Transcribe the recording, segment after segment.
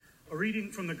A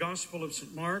reading from the Gospel of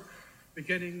St. Mark,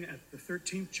 beginning at the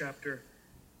 13th chapter,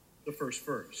 the first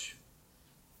verse.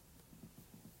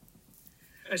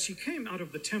 As he came out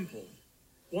of the temple,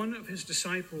 one of his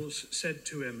disciples said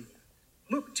to him,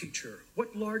 "Look, teacher,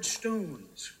 what large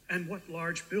stones and what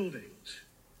large buildings."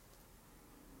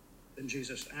 Then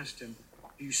Jesus asked him,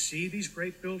 "Do you see these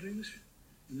great buildings?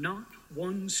 Not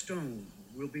one stone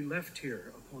will be left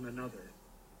here upon another.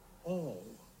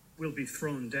 All will be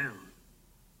thrown down."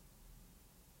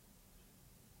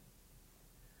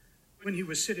 When he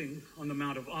was sitting on the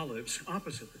Mount of Olives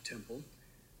opposite the temple,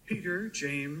 Peter,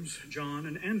 James, John,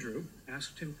 and Andrew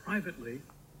asked him privately,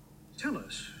 "Tell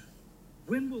us,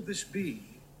 when will this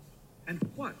be? And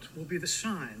what will be the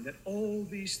sign that all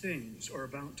these things are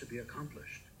about to be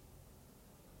accomplished?"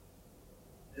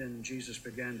 Then Jesus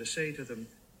began to say to them,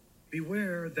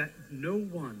 "Beware that no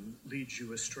one leads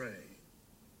you astray.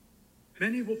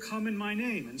 Many will come in my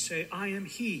name and say, 'I am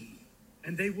he,'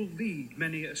 and they will lead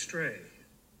many astray.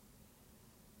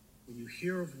 When you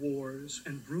hear of wars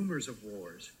and rumors of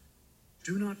wars,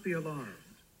 do not be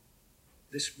alarmed.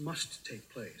 This must take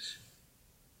place,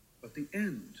 but the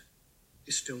end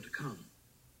is still to come.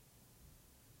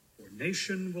 For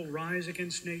nation will rise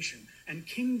against nation, and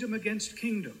kingdom against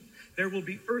kingdom. There will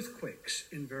be earthquakes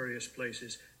in various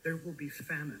places. There will be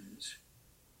famines.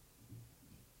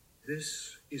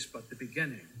 This is but the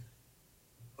beginning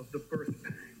of the birth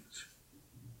pangs."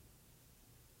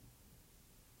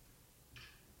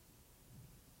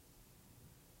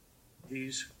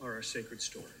 These are our sacred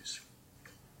stories.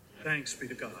 Thanks be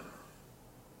to God.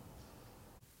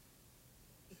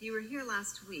 If you were here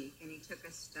last week and you took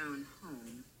a stone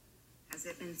home, has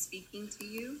it been speaking to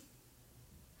you?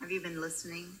 Have you been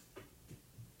listening?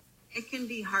 It can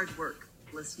be hard work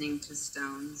listening to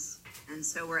stones, and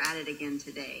so we're at it again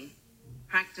today,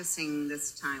 practicing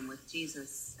this time with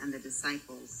Jesus and the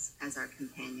disciples as our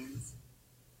companions.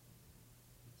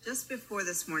 Just before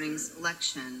this morning's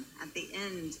lection, at the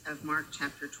end of Mark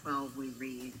chapter 12, we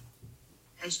read,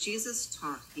 "As Jesus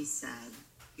taught, he said,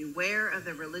 'Beware of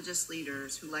the religious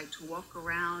leaders who like to walk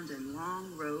around in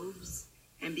long robes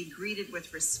and be greeted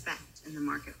with respect in the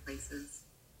marketplaces,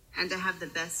 and to have the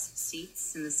best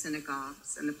seats in the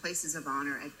synagogues and the places of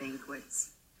honor at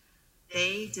banquets.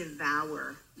 They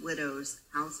devour widows'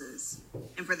 houses,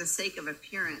 and for the sake of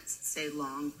appearance say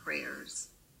long prayers.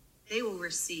 They will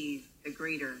receive the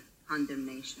greater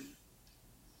condemnation.'"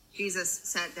 Jesus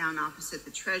sat down opposite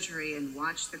the treasury and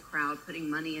watched the crowd putting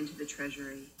money into the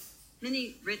treasury.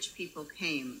 Many rich people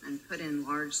came and put in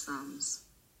large sums.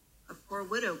 A poor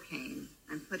widow came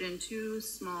and put in 2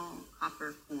 small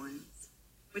copper coins,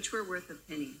 which were worth a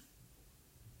penny.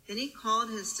 Then he called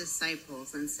his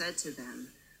disciples and said to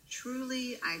them,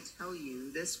 "Truly I tell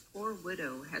you, this poor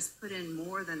widow has put in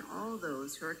more than all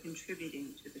those who are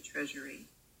contributing to the treasury.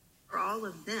 For all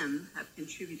of them have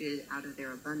contributed out of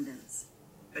their abundance,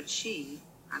 but she,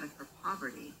 out of her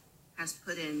poverty, has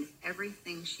put in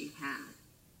everything she had,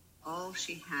 all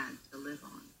she had to live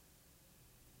on."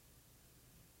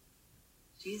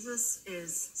 Jesus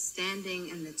is standing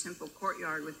in the temple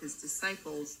courtyard with his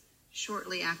disciples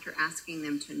shortly after asking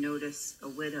them to notice a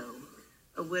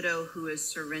widow who is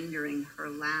surrendering her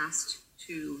last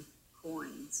 2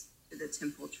 coins to the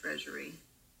temple treasury.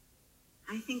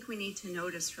 I think we need to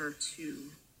notice her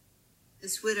too.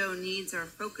 This widow needs our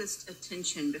focused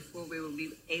attention before we will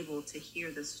be able to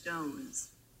hear the stones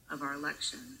of our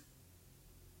lection.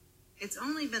 It's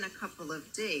only been a couple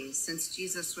of days since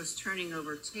Jesus was turning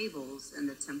over tables in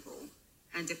the temple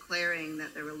and declaring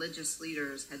that the religious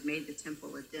leaders had made the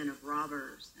temple a den of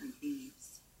robbers and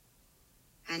thieves.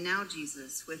 And now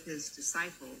Jesus, with his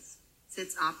disciples,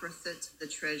 sits opposite the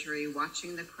treasury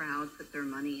watching the crowd put their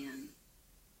money in.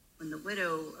 When the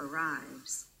widow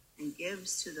arrives and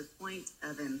gives to the point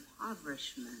of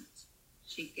impoverishment,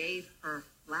 she gave her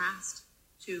last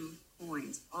 2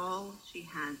 coins, all she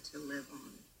had to live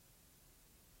on.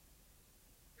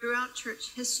 Throughout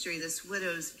church history, this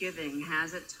widow's giving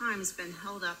has at times been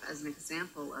held up as an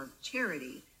example of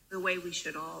charity, the way we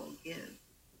should all give.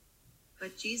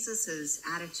 But Jesus's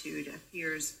attitude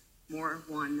appears more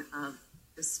one of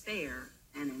despair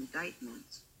and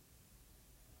indictment.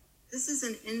 This is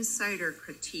an insider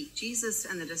critique. Jesus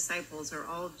and the disciples are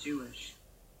all Jewish.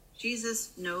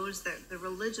 Jesus knows that the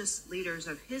religious leaders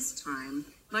of his time,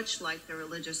 much like the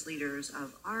religious leaders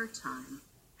of our time,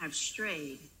 have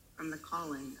strayed from the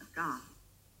calling of God.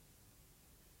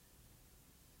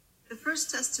 The First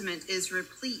Testament is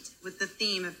replete with the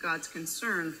theme of God's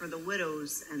concern for the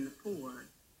widows and the poor,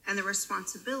 and the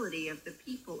responsibility of the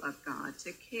people of God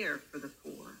to care for the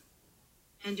poor.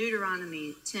 In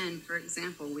Deuteronomy 10, for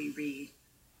example, we read,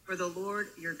 For the Lord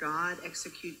your God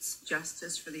executes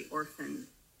justice for the orphan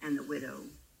and the widow.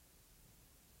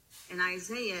 In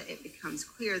Isaiah, it becomes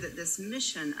clear that this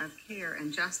mission of care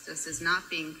and justice is not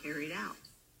being carried out.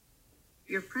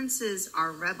 Your princes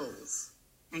are rebels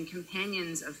and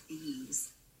companions of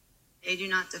thieves. They do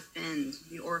not defend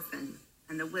the orphan,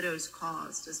 and the widow's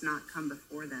cause does not come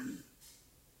before them.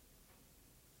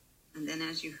 And then,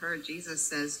 as you heard, Jesus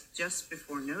says, just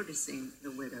before noticing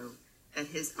the widow, that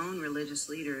his own religious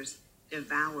leaders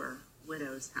devour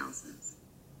widows' houses.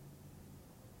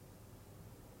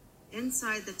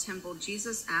 Inside the temple,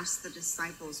 Jesus asked the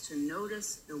disciples to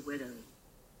notice the widow.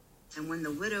 And when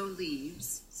the widow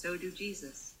leaves, so do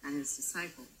Jesus and his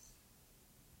disciples.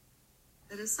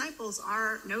 The disciples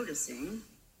are noticing,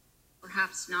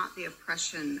 perhaps not the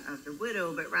oppression of the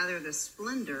widow, but rather the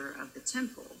splendor of the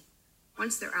temple.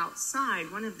 Once they're outside,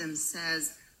 one of them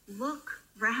says, "Look,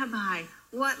 Rabbi,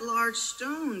 what large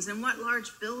stones and what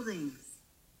large buildings."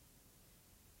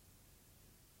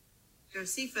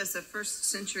 Josephus, a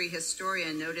first-century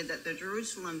historian, noted that the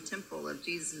Jerusalem temple of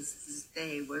Jesus'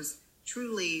 day was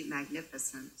truly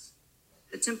magnificent.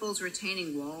 The temple's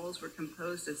retaining walls were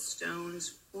composed of stones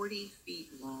 40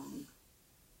 feet long.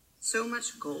 So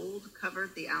much gold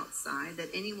covered the outside that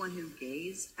anyone who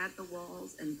gazed at the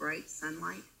walls in bright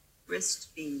sunlight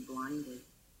risked being blinded.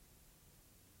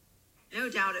 No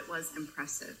doubt it was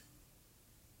impressive,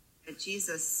 but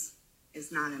Jesus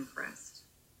is not impressed.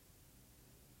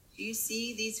 "Do you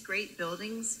see these great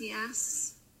buildings?" he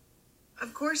asks.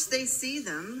 Of course they see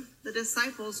them. The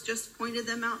disciples just pointed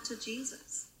them out to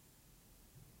Jesus.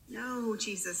 "No,"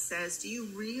 Jesus says, "do you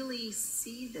really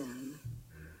see them?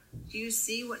 Do you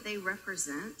see what they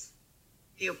represent?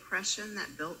 The oppression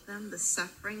that built them, the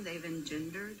suffering they've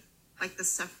engendered, like the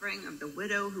suffering of the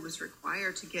widow who was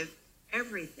required to give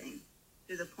everything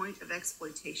to the point of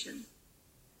exploitation.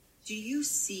 Do you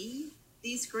see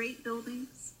these great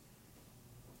buildings?"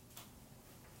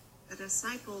 The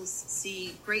disciples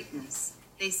see greatness.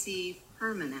 They see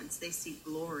permanence. They see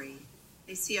glory.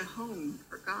 They see a home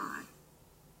for God.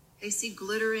 They see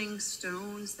glittering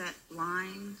stones that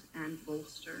blind and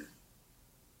bolster.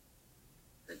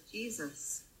 But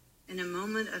Jesus, in a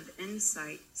moment of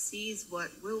insight, sees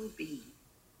what will be.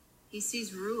 He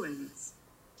sees ruins,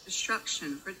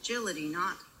 destruction, fragility,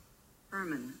 not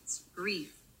permanence,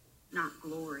 grief, not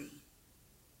glory.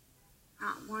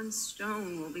 Not one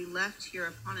stone will be left here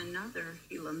upon another,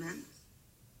 he laments.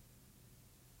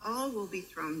 All will be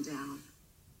thrown down.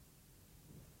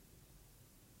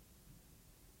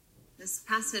 This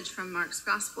passage from Mark's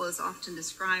Gospel is often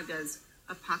described as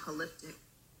apocalyptic.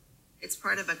 It's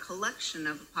part of a collection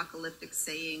of apocalyptic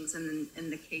sayings, and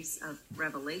in the case of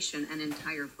Revelation, an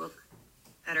entire book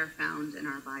that are found in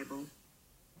our Bible.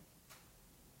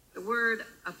 The word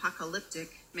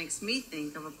apocalyptic makes me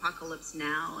think of Apocalypse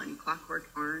Now and Clockwork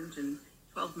Orange and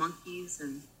 12 Monkeys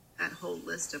and that whole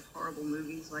list of horrible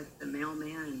movies like The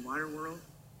Mailman and Waterworld.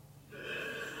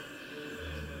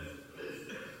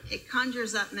 It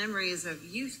conjures up memories of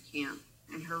youth camp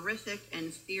and horrific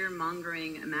and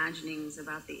fear-mongering imaginings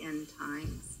about the end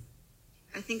times.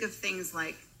 I think of things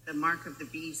like the Mark of the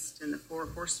Beast and the Four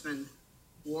Horsemen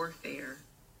warfare.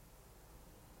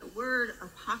 The word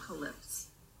apocalypse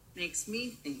makes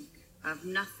me think of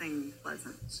nothing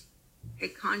pleasant.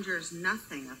 It conjures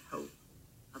nothing of hope,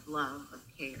 of love, of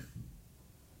care.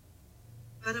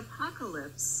 But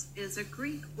apocalypse is a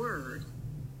Greek word,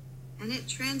 and it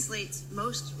translates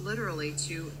most literally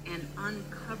to an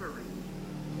uncovering.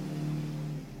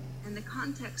 In the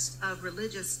context of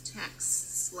religious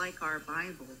texts like our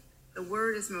Bible, the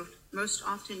word is most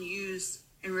often used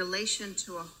in relation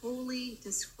to a holy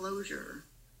disclosure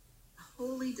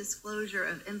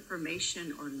of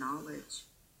information or knowledge,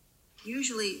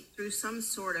 usually through some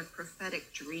sort of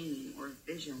prophetic dream or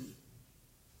vision.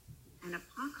 An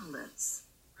apocalypse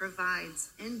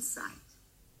provides insight.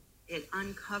 It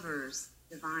uncovers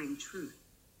divine truth.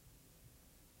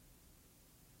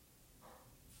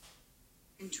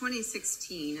 In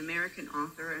 2016, American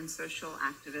author and social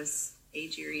activist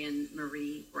Adrienne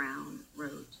Marie Brown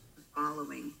wrote the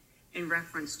following in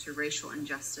reference to racial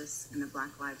injustice in the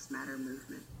Black Lives Matter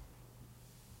movement.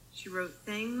 She wrote,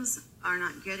 "Things are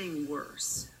not getting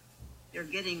worse. They're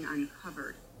getting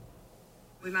uncovered.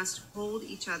 We must hold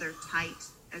each other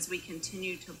tight as we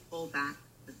continue to pull back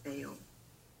the veil."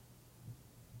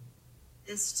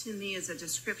 This, to me, is a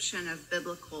description of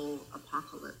biblical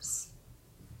apocalypse.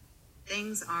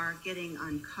 Things are getting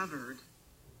uncovered,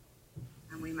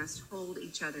 and we must hold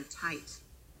each other tight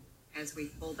as we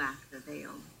pull back the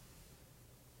veil.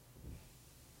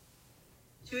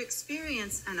 To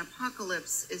experience an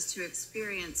apocalypse is to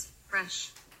experience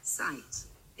fresh sight.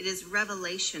 It is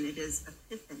revelation. It is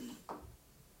epiphany.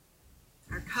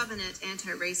 Our Covenant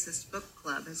Anti-Racist Book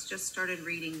Club has just started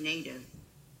reading Native,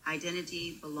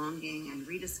 Identity, Belonging, and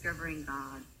Rediscovering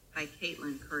God by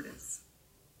Caitlin Curtis.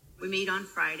 We meet on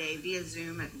Friday via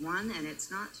Zoom at 1, and it's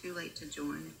not too late to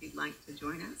join if you'd like to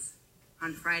join us.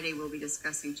 On Friday, we'll be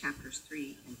discussing chapters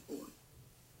 3 and 4.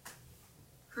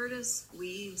 Curtis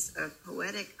weaves a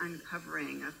poetic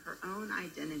uncovering of her own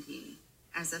identity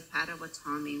as a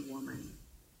Potawatomi woman.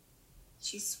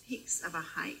 She speaks of a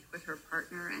hike with her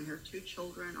partner and her 2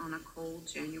 children on a cold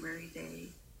January day.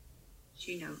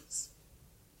 She notes,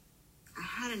 "I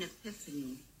had an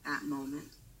epiphany that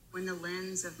moment when the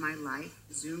lens of my life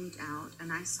zoomed out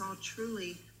and I saw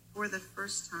truly for the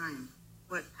first time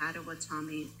what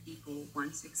Potawatomi people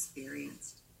once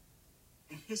experienced.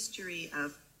 A history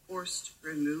of forced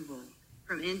removal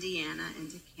from Indiana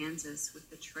into Kansas with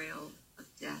the trail of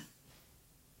death.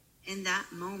 In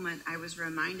that moment, I was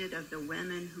reminded of the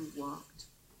women who walked,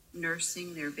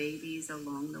 nursing their babies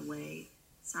along the way,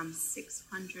 some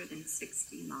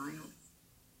 660 miles.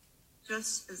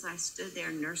 Just as I stood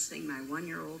there nursing my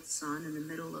 1-year-old son in the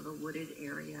middle of a wooded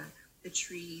area, the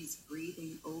trees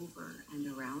breathing over and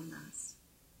around us,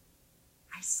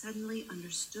 I suddenly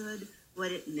understood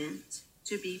what it meant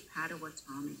to be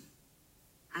Potawatomi.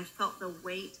 I felt the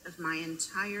weight of my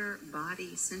entire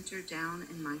body center down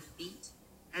in my feet,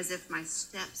 as if my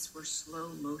steps were slow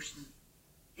motion,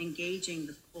 engaging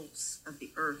the pulse of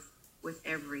the earth with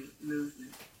every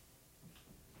movement.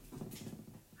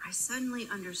 I suddenly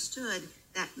understood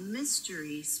that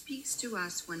mystery speaks to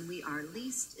us when we are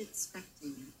least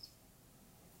expecting it.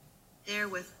 There,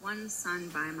 with one son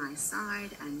by my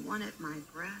side and one at my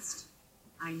breast,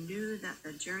 I knew that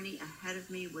the journey ahead of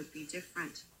me would be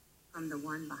different from the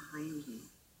one behind me.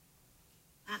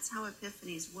 That's how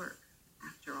epiphanies work,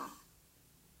 after all."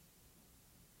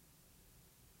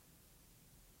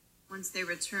 Once they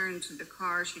return to the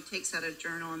car, she takes out a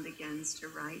journal and begins to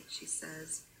write. She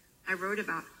says, "I wrote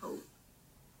about hope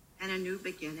and a new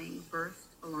beginning birthed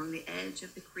along the edge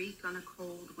of the creek on a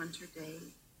cold winter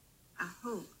day, a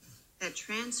hope that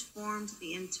transformed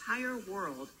the entire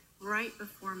world right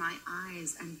before my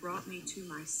eyes and brought me to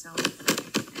myself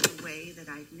in a way that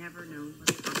I'd never known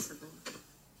was possible,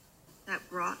 that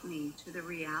brought me to the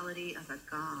reality of a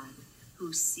God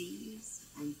who sees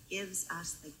and gives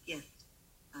us the gift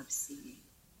of seeing."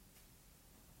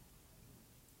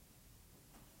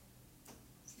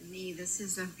 To me, this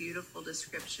is a beautiful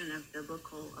description of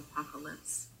biblical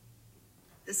apocalypse.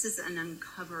 This is an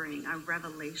uncovering, a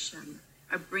revelation,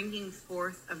 a bringing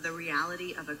forth of the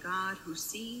reality of a God who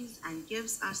sees and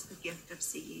gives us the gift of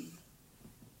seeing.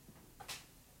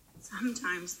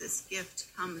 Sometimes this gift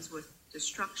comes with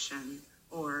destruction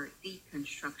or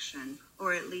deconstruction,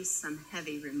 or at least some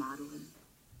heavy remodeling.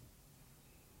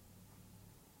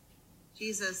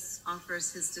 Jesus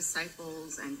offers his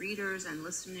disciples and readers and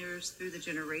listeners through the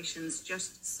generations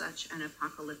just such an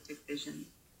apocalyptic vision.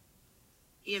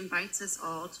 He invites us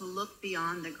all to look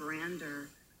beyond the grandeur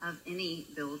of any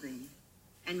building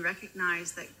and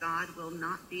recognize that God will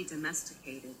not be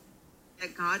domesticated,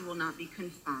 that God will not be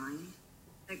confined,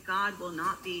 that God will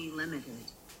not be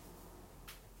limited.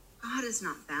 God is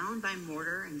not bound by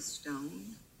mortar and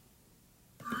stone.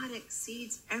 God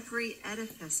exceeds every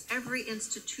edifice, every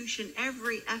institution,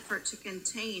 every effort to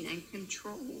contain and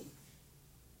control.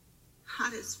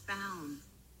 God is found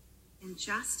in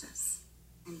justice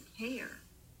and care,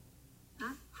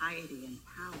 not piety and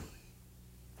power.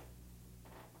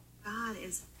 God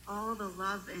is all the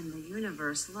love in the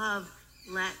universe, love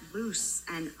let loose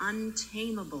and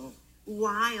untamable,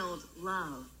 wild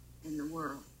love in the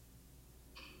world.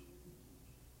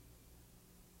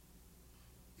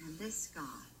 And this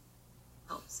God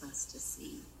helps us to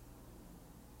see.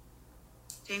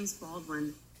 James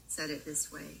Baldwin said it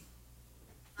this way: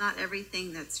 "Not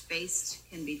everything that's faced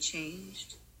can be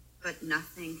changed, but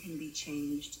nothing can be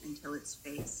changed until it's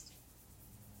faced."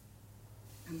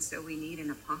 And so we need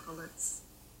an apocalypse.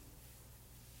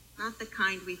 Not the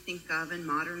kind we think of in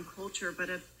modern culture, but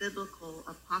a biblical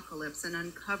apocalypse, an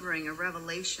uncovering, a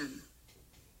revelation.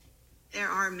 There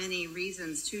are many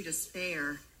reasons to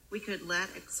despair. We could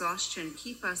let exhaustion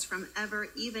keep us from ever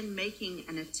even making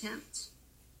an attempt.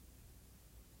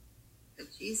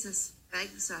 But Jesus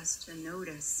begs us to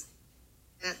notice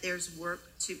that there's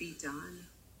work to be done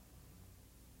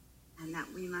and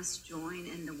that we must join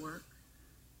in the work.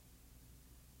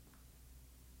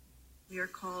 We are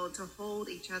called to hold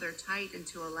each other tight and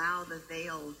to allow the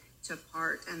veil to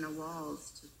part and the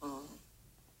walls to fall.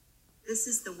 This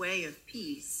is the way of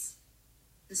peace.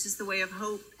 This is the way of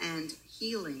hope and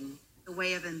healing, the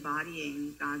way of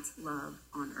embodying God's love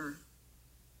on earth.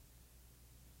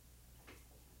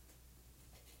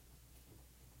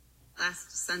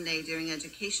 Last Sunday during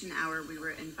education hour, we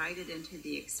were invited into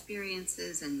the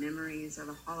experiences and memories of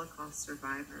a Holocaust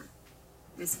survivor,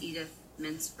 Miss Edith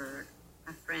Mintzberg,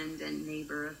 a friend and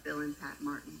neighbor of Bill and Pat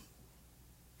Martin.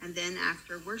 And then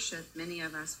after worship, many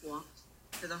of us walked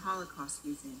to the Holocaust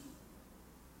Museum.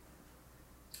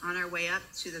 On our way up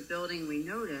to the building, we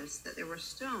noticed that there were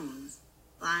stones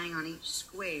lying on each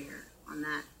square on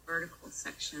that vertical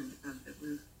section of the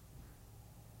roof.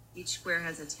 Each square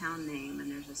has a town name,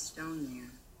 and there's a stone there.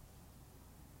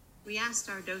 We asked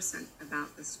our docent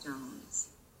about the stones,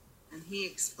 and he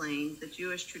explained the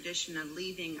Jewish tradition of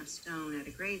leaving a stone at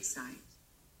a gravesite,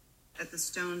 that the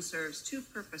stone serves two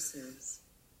purposes: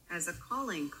 as a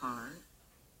calling card,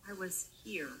 I was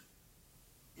here,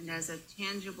 and as a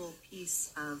tangible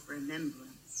piece of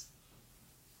remembrance.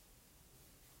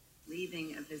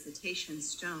 Leaving a visitation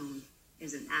stone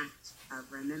is an act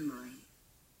of remembering,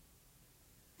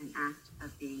 an act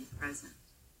of being present.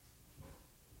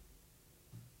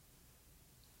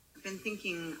 I've been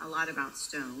thinking a lot about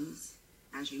stones,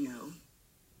 as you know.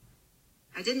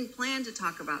 I didn't plan to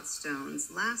talk about stones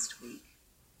last week,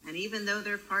 and even though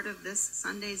they're part of this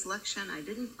Sunday's lection, I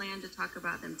didn't plan to talk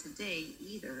about them today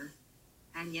either,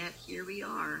 and yet here we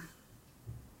are,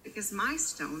 because my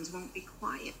stones won't be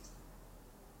quiet.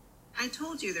 I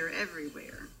told you they're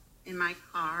everywhere. In my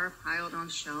car, piled on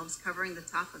shelves, covering the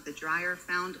top of the dryer,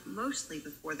 found mostly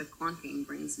before the clunking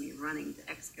brings me running to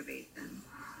excavate them.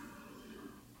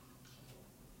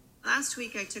 Last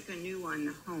week I took a new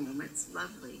one home. It's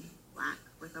lovely, black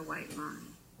with a white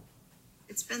line.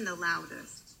 It's been the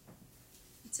loudest.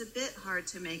 It's a bit hard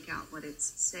to make out what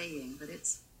it's saying, but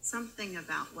it's something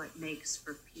about what makes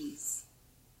for peace.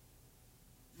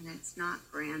 And it's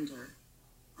not grandeur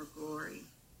or glory.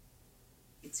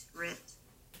 It's grit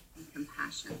and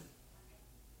compassion.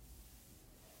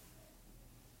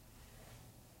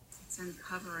 It's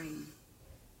uncovering,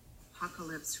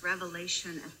 apocalypse,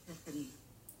 revelation, epiphany.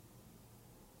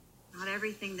 Not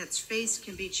everything that's faced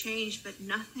can be changed, but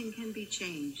nothing can be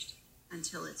changed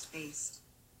until it's faced.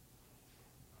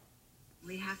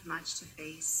 We have much to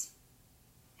face,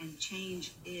 and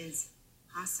change is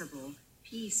possible.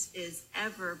 Peace is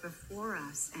ever before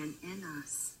us and in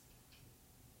us.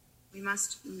 We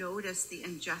must notice the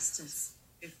injustice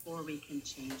before we can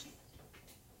change it.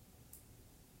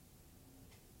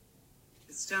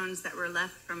 The stones that were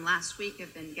left from last week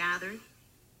have been gathered,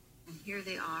 and here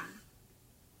they are,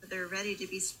 but they're ready to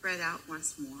be spread out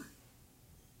once more.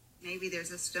 Maybe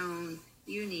there's a stone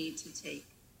you need to take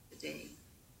today.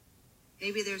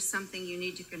 Maybe there's something you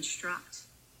need to construct.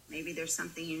 Maybe there's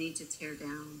something you need to tear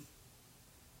down.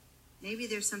 Maybe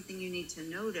there's something you need to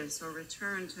notice or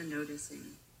return to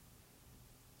noticing.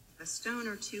 If a stone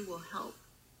or two will help,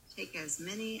 take as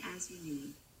many as you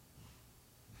need.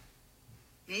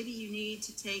 Maybe you need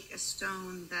to take a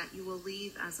stone that you will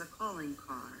leave as a calling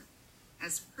card,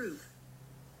 as proof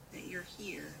that you're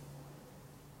here.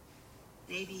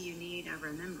 Maybe you need a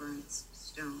remembrance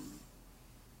stone.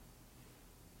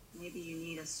 Maybe you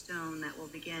need a stone that will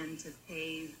begin to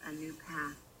pave a new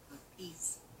path of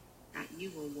peace that you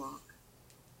will walk,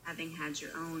 having had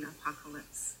your own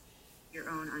apocalypse, your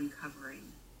own uncovering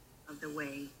of the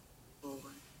way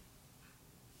forward.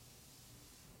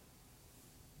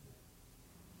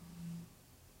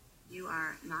 You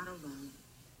are not alone.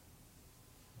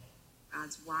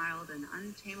 God's wild and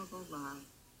untamable love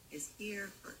is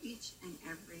here for each and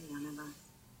every one of us.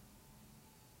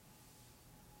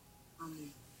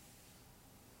 Amen.